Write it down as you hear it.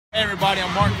Hey everybody,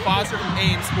 I'm Martin Foster from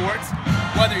AM Sports.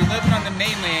 Whether you're living on the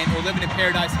mainland or living in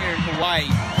paradise here in Hawaii,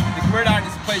 the Gridiron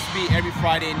is the place to be every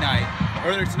Friday night.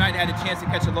 Earlier tonight I had a chance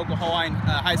to catch a local Hawaiian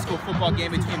high school football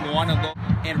game between Moana Lua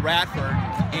and Radford.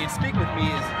 And speaking with me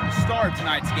is the star of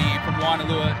tonight's game from Moana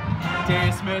Lua,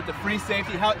 Darrius Smith, the free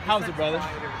safety. How's it, brother?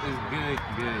 It's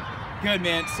good. Good,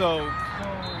 man. So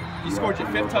you scored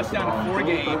your 5th touchdown in 4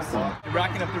 games. You're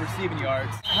racking up the receiving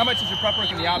yards. How much has your prep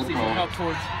work in the offseason helped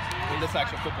towards this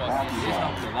actual football season? It's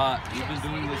helped a lot. We've been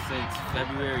doing this since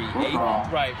February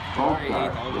 8th. Right. February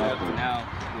 8th all the way up to now.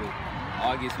 With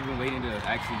August, we've been waiting to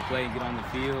actually play and get on the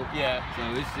field. Yeah. So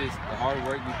it's just the hard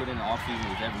work we put in the offseason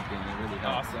is everything. It really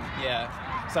helps. Awesome. Yeah.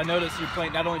 So I noticed you're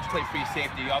playing, not only did you play free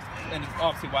safety, you also, and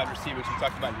obviously wide receivers, you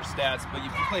talked about your stats, but you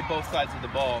play both sides of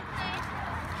the ball.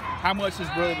 How much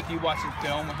is really, with you watching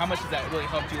film, how much has that really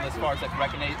helped you as far as like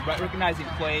recognizing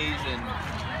plays? And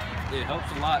it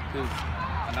helps a lot because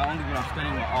not only when I'm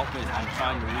studying my offense, I'm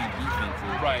trying to read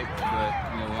defenses. Right. But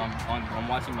you know, I'm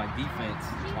watching my defense.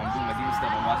 I'm doing my defense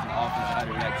stuff. I'm watching the offense and how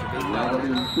to react.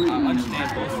 So I understand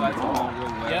both sides of the ball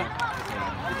real well. Yeah.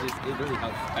 So it really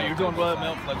helps. You're doing well,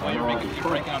 like while you're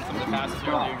breaking on some of the passes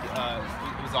earlier.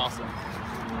 It was awesome.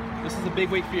 This is a big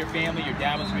week for your family. Your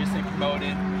dad was recently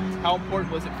promoted. How important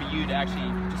was it for you to actually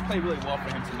just play really well for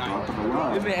him tonight?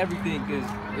 It's been everything because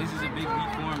this is a big week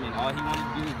for him, and all he wanted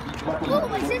to do is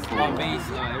beat on base.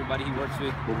 Everybody he works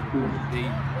with,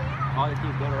 all the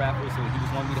kids go to Radford, so he just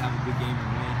wanted me to have a good game and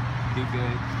win, do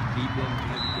good, beat them, and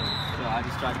everything. So I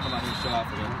just tried to come out here and show out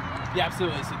for them. Yeah,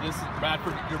 absolutely. So this is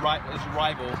Radford, is your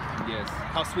rival. Yes.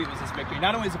 How sweet was this victory?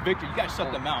 Not only is it a victory, you guys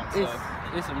shut them out. So.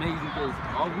 It's amazing because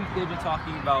all week they've been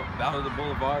talking about Battle of the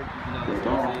Boulevard, you know, that's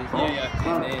what it is. Yeah.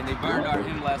 And then they burned our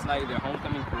hymn last night, their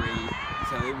homecoming parade.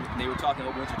 So they were talking a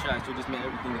whole bunch of trash, so it just made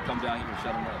everything to come down here and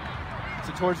shut them up.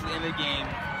 So towards the end of the game,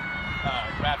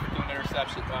 Radford doing the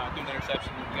interception.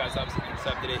 You guys obviously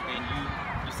intercepted it, and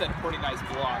you set a pretty nice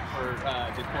block for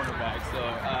the cornerback. So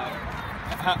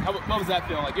what was that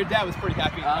feeling like? Your dad was pretty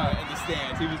happy in the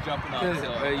stands. He was jumping up.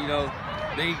 So. You know,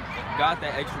 they got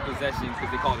that extra possession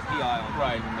because they called it PI on me,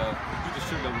 right. Even though he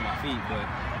just tripped over my feet. But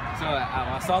so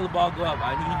I saw the ball go up.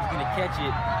 I knew he was gonna catch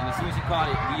it, and as soon as he caught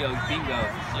it, we yelled bingo.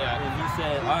 Yeah. And he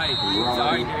said, "All right,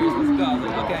 sorry, Darrius, let's go." I was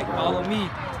like, "Okay, follow me."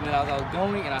 And then I was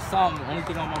going, and I saw him. The only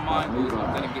thing on my mind was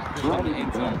I'm gonna get Christian in the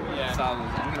end zone. Yeah. So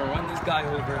I'm gonna run this guy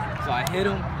over. So I hit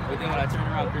him, but then when I turned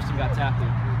around, Christian got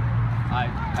tackled. I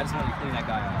just wanted to clean that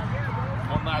guy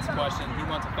out. One last question: who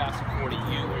runs a faster 40,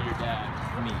 you or your dad?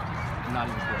 Me. Not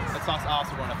even close. That's awesome. I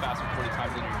also run a faster 40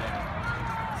 times than your dad.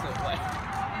 So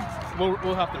like,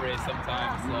 we'll have to race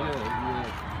sometime. So.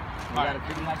 We got a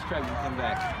pretty nice track when we come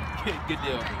back. Good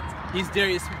deal. He's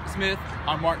Darrius Smith.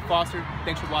 I'm Martin Foster.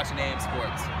 Thanks for watching AM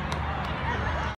Sports.